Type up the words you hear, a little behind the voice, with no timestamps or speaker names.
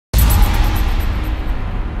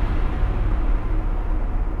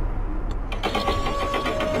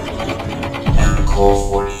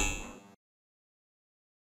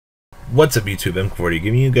What's up YouTube, M40,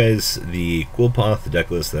 giving you guys the Qliphoth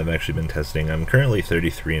deck list that I've actually been testing. I'm currently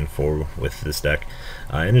 33-4 with this deck.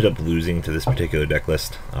 I ended up losing to this particular deck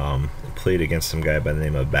list. Played against some guy by the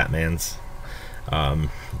name of Batman's.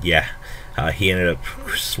 He ended up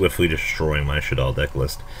swiftly destroying my Shadal deck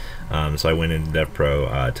list. So I went into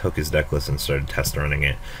DevPro, took his deck list and started test running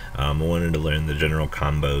it. I wanted to learn the general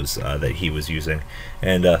combos that he was using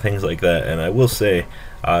and things like that. And I will say,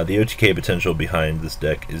 the OTK potential behind this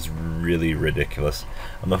deck is really ridiculous.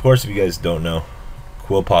 Of course, if you guys don't know,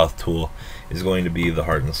 Qliphoth tool is going to be the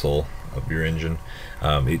heart and soul of your engine.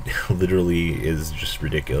 It literally is just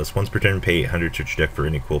ridiculous. Once per turn, pay 800, search your deck for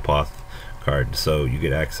any Qliphoth card, so you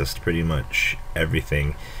get access to pretty much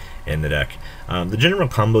everything in the deck. The general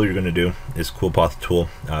combo you're going to do is Qliphoth tool,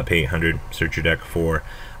 pay 800, search your deck for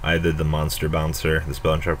either the Monster Bouncer, the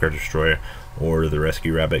Spell and Trap Card Destroyer, or the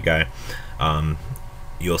Rescue Rabbit guy.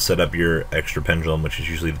 You'll set up your extra pendulum, which is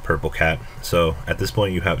usually the purple cat. So at this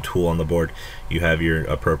point you have tool on the board, you have your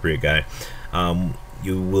appropriate guy.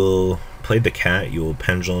 You will play the cat, you will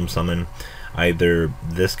pendulum summon either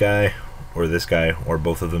this guy, or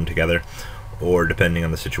both of them together, or depending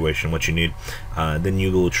on the situation what you need. Then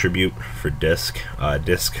you will tribute for disc.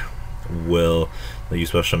 Disc will let you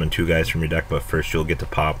special summon two guys from your deck, but first you'll get to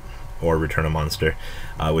pop or return a monster,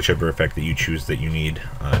 whichever effect that you choose that you need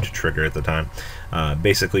to trigger at the time.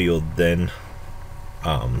 Basically you'll then,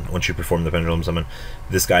 once you perform the pendulum summon,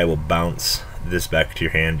 this guy will bounce this back to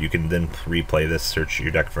your hand. You can then replay this, search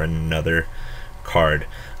your deck for another card.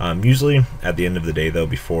 Usually at the end of the day though,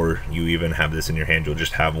 before you even have this in your hand, you'll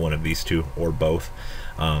just have one of these two or both.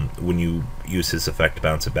 When you use his effect to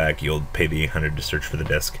bounce it back, you'll pay the 800 to search for the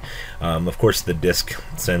disc. Of course the disc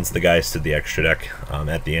sends the guys to the extra deck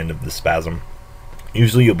at the end of the spasm.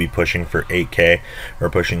 Usually you'll be pushing for 8k or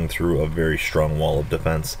pushing through a very strong wall of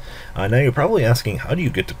defense. Now you're probably asking, how do you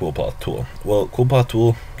get to Qliphoth tool? Well, Qliphoth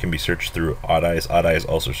tool can be searched through Odd Eyes. Odd Eyes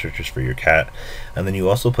also searches for your cat. And then you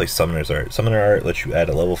also play Summoner's Art. Summoner Art lets you add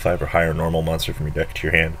a level 5 or higher normal monster from your deck to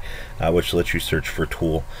your hand, which lets you search for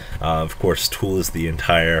tool. Of course, tool is the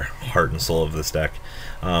entire heart and soul of this deck.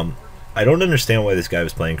 I don't understand why this guy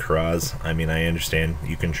was playing Karaz. I mean, I understand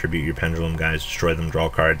you contribute your pendulum guys, destroy them, draw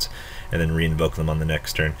cards, and then reinvoke them on the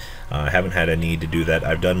next turn. I haven't had a need to do that.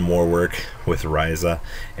 I've done more work with Ryza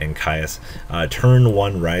and Caius. Turn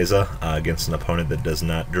 1 Ryza against an opponent that does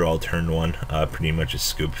not draw turn 1 pretty much a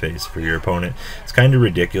scoop phase for your opponent. It's kind of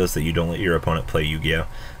ridiculous that you don't let your opponent play Yugioh,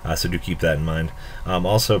 so do keep that in mind.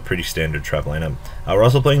 Also pretty standard trap lineup. We're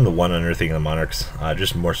also playing the 1 Unearthing the Monarchs,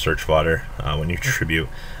 just more search fodder when you tribute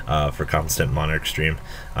for constant Monarch stream.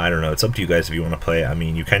 I don't know, it's up to you guys if you want to play. I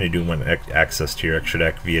mean, you kind of do want access to your extra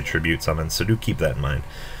deck via tribute summons, so do keep that in mind.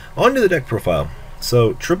 On to the deck profile.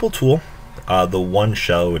 So triple tool, the 1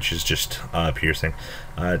 shell, which is just piercing,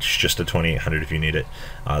 it's just a 2800 if you need it.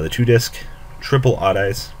 The 2 disc, triple Odd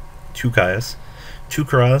Eyes, 2 Caius, 2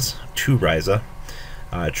 Karaz, 2 Ryza,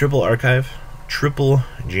 triple Archive, triple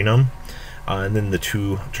Genome, and then the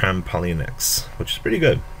 2 Trampolinex, which is pretty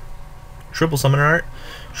good. Triple Summoner Art,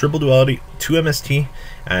 triple Duality, 2 MST,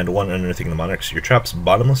 and 1 Unearthing the Monarchs. Your traps: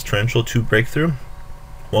 Bottomless Torrential, 2 Breakthrough,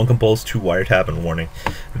 1 Compulse, 2 Wiretap, and Warning.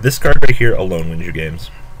 This card right here alone wins your games.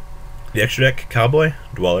 The extra deck: Cowboy,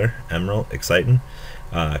 Dweller, Emerald, Exciton,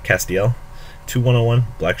 Castiel, 2 101,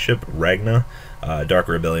 Black Ship, Ragna, Dark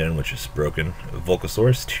Rebellion, which is broken,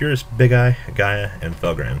 Volcasaurus, Tears, Big Eye, Gaia, and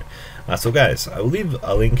Felgrand. So guys, I will leave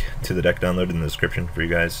a link to the deck download in the description for you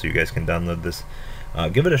guys, so you guys can download this.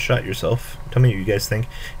 Give it a shot yourself, tell me what you guys think,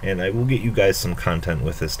 and I will get you guys some content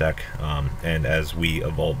with this deck, and as we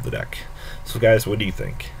evolve the deck. So guys, what do you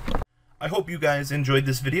think? I hope you guys enjoyed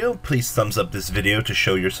this video. Please thumbs up this video to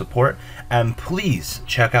show your support, and please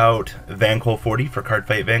check out Vanguard for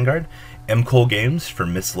Cardfight Vanguard, M-Kohl Games for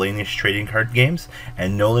miscellaneous trading card games,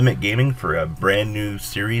 and No Limit Gaming for a brand new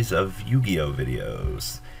series of Yu-Gi-Oh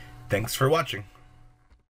videos. Thanks for watching.